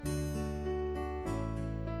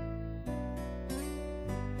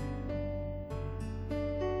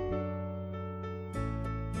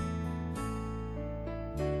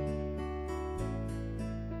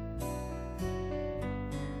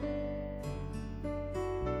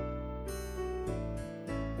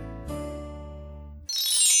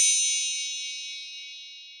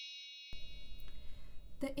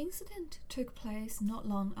The incident took place not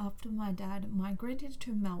long after my dad migrated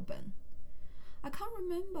to Melbourne. I can't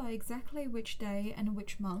remember exactly which day and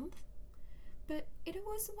which month, but it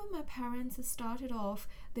was when my parents started off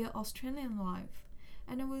their Australian life,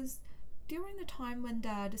 and it was during the time when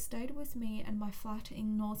Dad stayed with me at my flat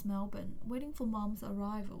in North Melbourne, waiting for Mum's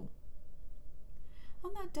arrival.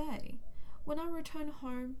 On that day, when I returned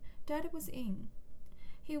home, Dad was in.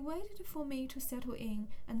 He waited for me to settle in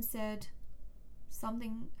and said,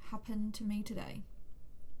 "Something happened to me today."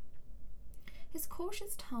 His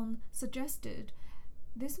cautious tone suggested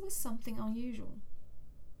this was something unusual.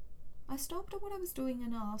 I stopped what I was doing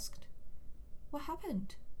and asked, "What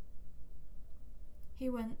happened?" He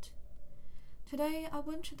went, "Today I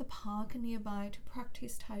went to the park nearby to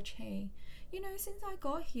practice TaiChi. Since I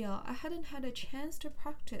got here, I hadn't had a chance to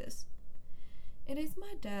practice. It is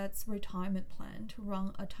my dad's retirement plan to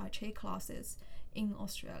run a TaiChi classes in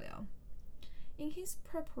Australia. In his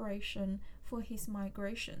preparation for his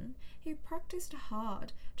migration, he practiced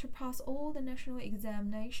hard to pass all the national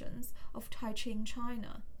examinations of TaiChi in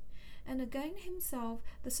China, and gained himself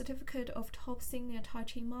the certificate of top senior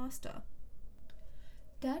TaiChi master."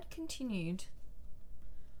 Dad continued,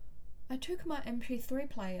 "I took my MP3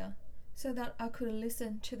 player so that I could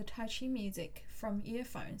listen to the TaiChi music from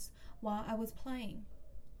earphones while I was playing.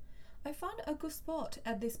 I found a good spot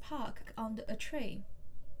at this park under a tree.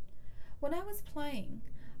 When I was playing,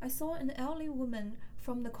 I saw an elderly woman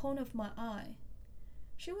from the corner of my eye.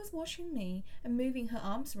 She was watching me and moving her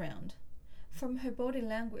arms around. From her body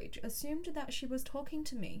language, assumed that she was talking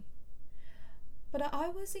to me. But I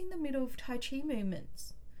was in the middle of TaiChi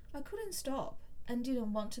movements. I couldn't stop and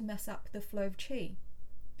didn't want to mess up the flow of Qi.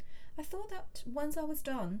 I thought that once I was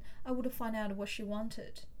done, I would find out what she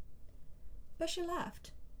wanted. But she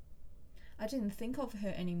left. I didn't think of her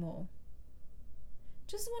anymore.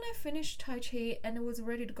 Just when I finished TaiChi and was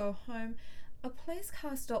ready to go home, a police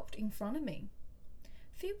car stopped in front of me.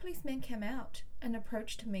 Few policemen came out and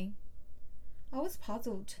approached me. I was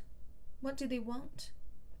puzzled. What did they want?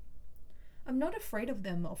 I'm not afraid of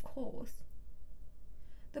them, of course.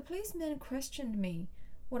 The policemen questioned me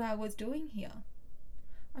what I was doing here.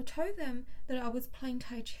 I told them that I was playing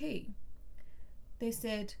TaiChi. They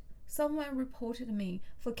said someone reported me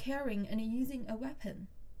for carrying and using a weapon."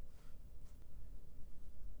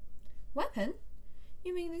 "Weapon?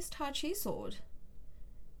 You mean this TaiChi sword?"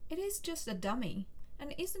 "It is just a dummy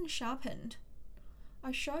and isn't sharpened."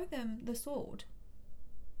 I showed them the sword.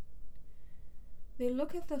 They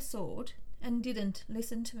looked at the sword and didn't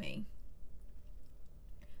listen to me.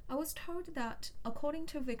 I was told that, according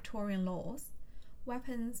to Victorian laws,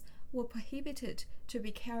 weapons were prohibited to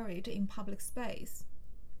be carried in public space.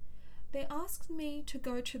 They asked me to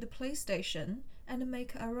go to the police station and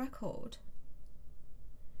make a record.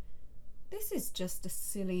 This is just a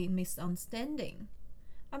silly misunderstanding.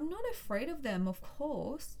 I'm not afraid of them, of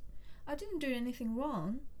course. I didn't do anything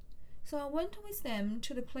wrong, so I went with them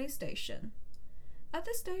to the police station. At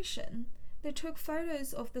the station, they took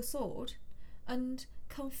photos of the sword and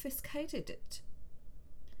confiscated it.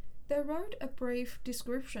 They wrote a brief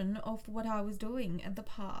description of what I was doing at the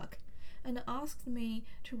park and asked me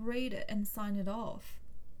to read it and sign it off.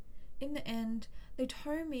 In the end, they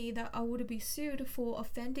told me that I would be sued for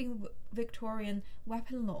offending Victorian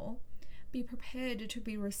weapon law, be prepared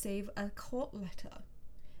to receive a court letter.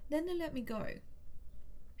 Then they let me go.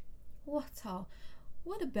 What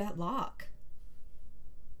a bad luck.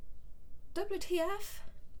 WTF?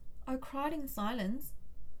 I cried in silence.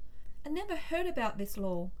 I never heard about this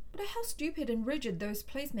law, but how stupid and rigid those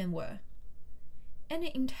policemen were.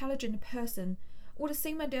 Any intelligent person would have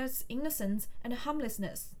seen my dad's innocence and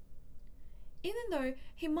harmlessness. Even though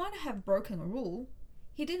he might have broken a rule,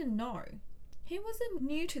 he didn't know. He wasn't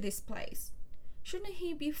new to this place. Shouldn't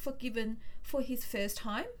he be forgiven for his first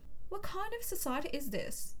time? What kind of society is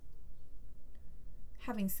this?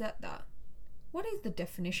 Having said that, what is the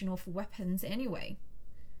definition of weapons anyway?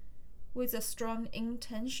 With a strong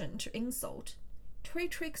intention to insult, tree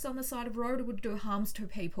tricks on the side of the road would do harms to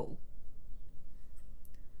people.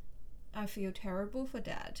 I feel terrible for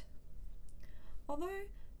Dad. Although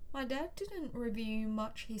my dad didn't reveal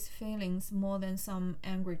much his feelings more than some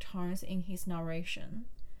angry tones in his narration,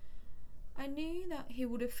 I knew that he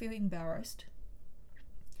would feel embarrassed.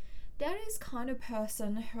 Dad is the kind of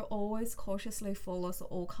person who always cautiously follows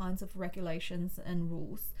all kinds of regulations and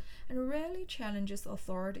rules and rarely challenges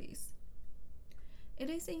authorities. It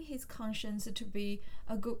is in his conscience to be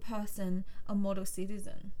a good person, a model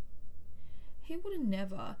citizen. He would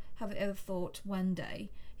never have ever thought one day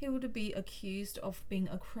he would be accused of being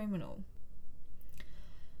a criminal.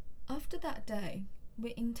 After that day,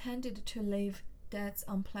 we intended to leave Dad's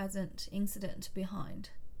unpleasant incident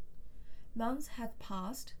behind. Months had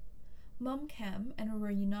passed. Mum came and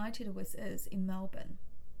reunited with us in Melbourne.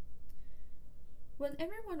 When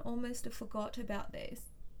everyone almost forgot about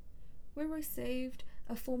this, we received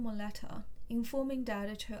a formal letter informing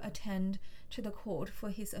Dad to attend to the court for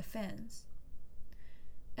his offence.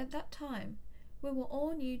 At that time, we were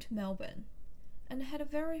all new to Melbourne and had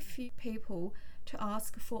very few people to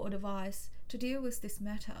ask for advice to deal with this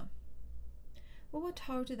matter. We were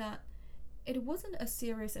told that it wasn't a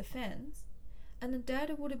serious offence and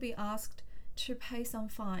Dad would be asked to pay some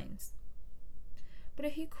fines.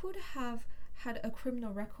 But he could have had a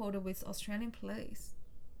criminal record with Australian police.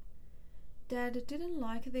 Dad didn't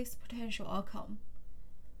like this potential outcome,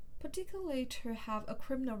 particularly to have a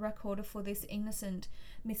criminal record for this innocent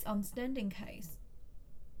misunderstanding case.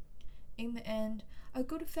 In the end, a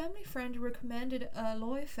good family friend recommended a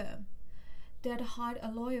lawyer firm. Dad hired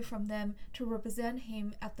a lawyer from them to represent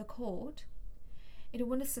him at the court. It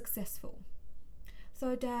wasn't successful.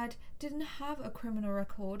 So Dad didn't have a criminal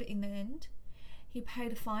record in the end. He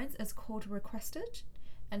paid fines as court requested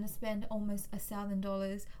and spent almost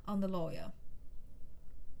 $1,000 on the lawyer.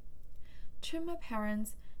 To my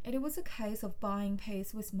parents, it was a case of buying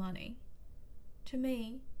peace with money. To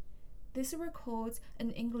me, this records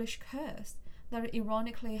an English curse that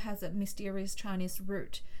ironically has a mysterious Chinese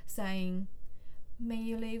root saying, "May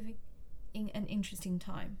you live in an interesting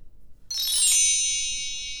time."